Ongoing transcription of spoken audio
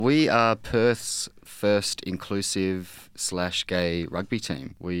We are Perth's first inclusive/gay rugby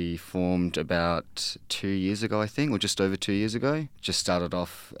team. We formed about 2 years ago, I think, or just over 2 years ago. Just started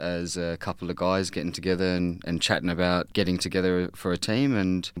off as a couple of guys getting together and chatting about getting together for a team,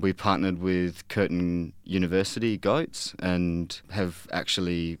 and we partnered with Curtin University Goats and have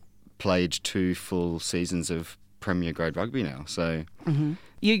actually played 2 full seasons of Premier Grade Rugby now. So. Mm-hmm.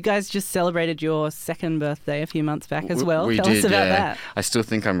 You guys just celebrated your 2nd birthday a few months back as well. We Tell did, us about yeah. that. I still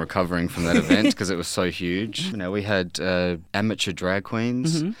think I'm recovering from that event because it was so huge. We had amateur drag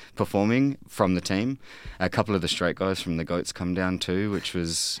queens performing from the team. A couple of the straight guys from the Goats come down too, which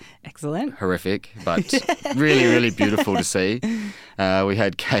was excellent, horrific, but really, really beautiful to see. We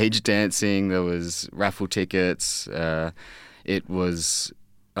had cage dancing. There was raffle tickets. It was...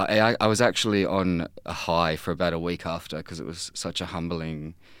 I was actually on a high for about a week after because it was such a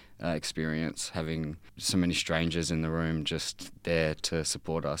humbling experience having so many strangers in the room just there to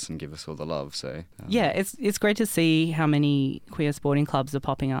support us and give us all the love. So yeah, it's great to see how many queer sporting clubs are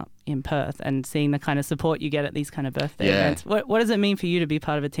popping up in Perth and seeing the kind of support you get at these kind of birthday events. What does it mean for you to be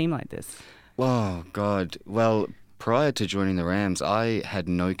part of a team like this? Oh, God. Well, prior to joining the Rams, I had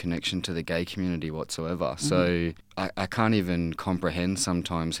no connection to the gay community whatsoever. So I can't even comprehend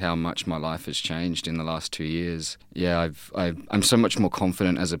sometimes how much my life has changed in the last 2 years. Yeah, I'm so much more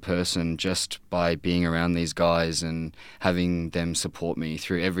confident as a person just by being around these guys and having them support me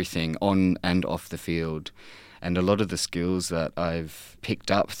through everything on and off the field. And a lot of the skills that I've picked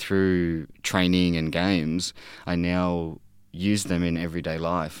up through training and games, I now use them in everyday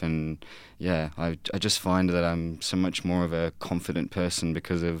life. And yeah, I just find that I'm so much more of a confident person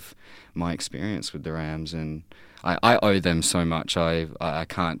because of my experience with the Rams, and I owe them so much. I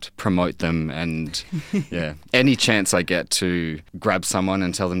can't promote them, and yeah, any chance I get to grab someone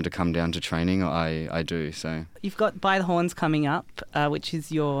and tell them to come down to training, I do. So you've got By the Horns coming up, which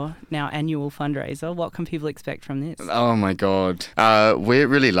is your now annual fundraiser. What can people expect from this? Oh my God, we're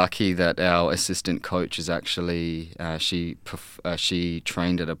really lucky that our assistant coach is actually she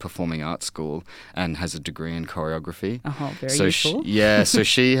trained at a performing arts school and has a degree in choreography. Oh, very useful. So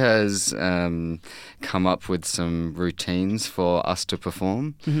she has come up with some routines for us to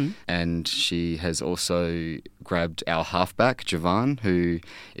perform, and she has also grabbed our halfback Javan, who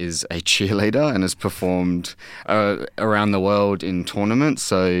is a cheerleader and has performed around the world in tournaments.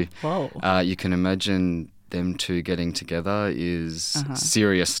 So you can imagine them two getting together is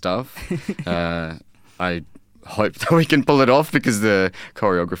serious stuff. I hope that we can pull it off because the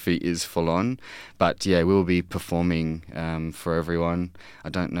choreography is full on. But yeah, we'll be performing for everyone. I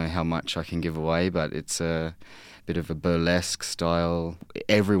don't know how much I can give away, but it's a bit of a burlesque style.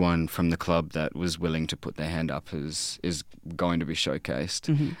 Everyone from the club that was willing to put their hand up is going to be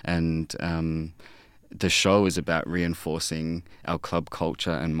showcased. And the show is about reinforcing our club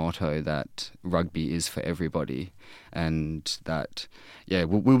culture and motto that rugby is for everybody, and that, yeah,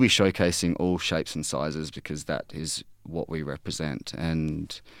 we'll be showcasing all shapes and sizes because that is what we represent,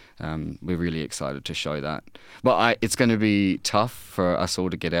 and we're really excited to show that. But it's going to be tough for us all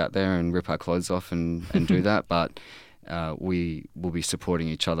to get out there and rip our clothes off and do that, but we will be supporting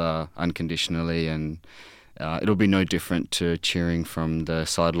each other unconditionally, and it'll be no different to cheering from the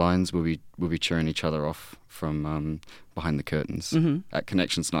sidelines. We'll be cheering each other off from behind the curtains at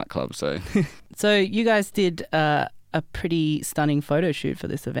Connections nightclub. So you guys did a pretty stunning photo shoot for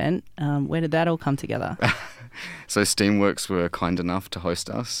this event. Where did that all come together? So Steamworks were kind enough to host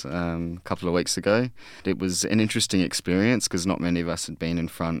us a couple of weeks ago. It was an interesting experience because not many of us had been in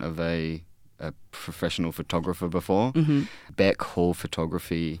front of a professional photographer before. Beck Hall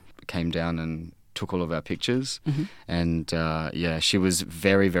Photography came down and took all of our pictures, and she was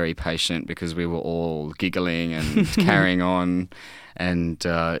very, very patient because we were all giggling and carrying on, and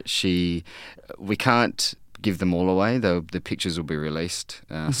we can't give them all away. The pictures will be released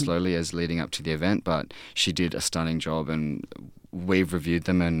slowly as leading up to the event, but she did a stunning job, and we've reviewed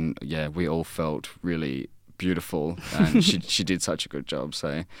them, and yeah, we all felt really beautiful, and she did such a good job,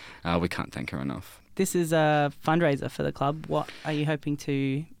 so we can't thank her enough. This is a fundraiser for the club. What are you hoping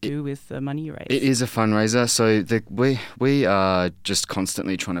to do with the money you raise? It is a fundraiser. So we are just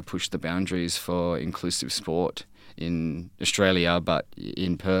constantly trying to push the boundaries for inclusive sport in Australia, but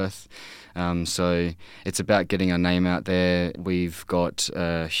in Perth. So it's about getting our name out there. We've got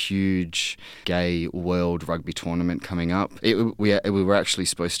a huge gay world rugby tournament coming up. We were actually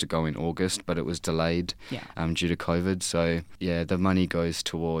supposed to go in August, but it was delayed due to COVID. So yeah, the money goes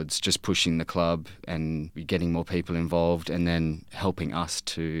towards just pushing the club and getting more people involved, and then helping us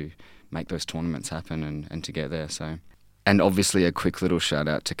to make those tournaments happen and to get there. So And obviously a quick little shout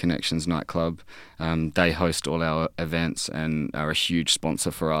out to Connections Nightclub. They host all our events and are a huge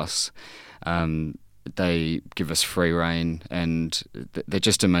sponsor for us. They give us free rein and they're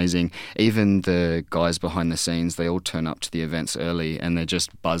just amazing. Even the guys behind the scenes, they all turn up to the events early and they're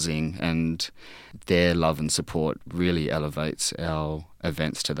just buzzing, and their love and support really elevates our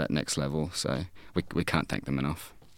events to that next level. So we can't thank them enough.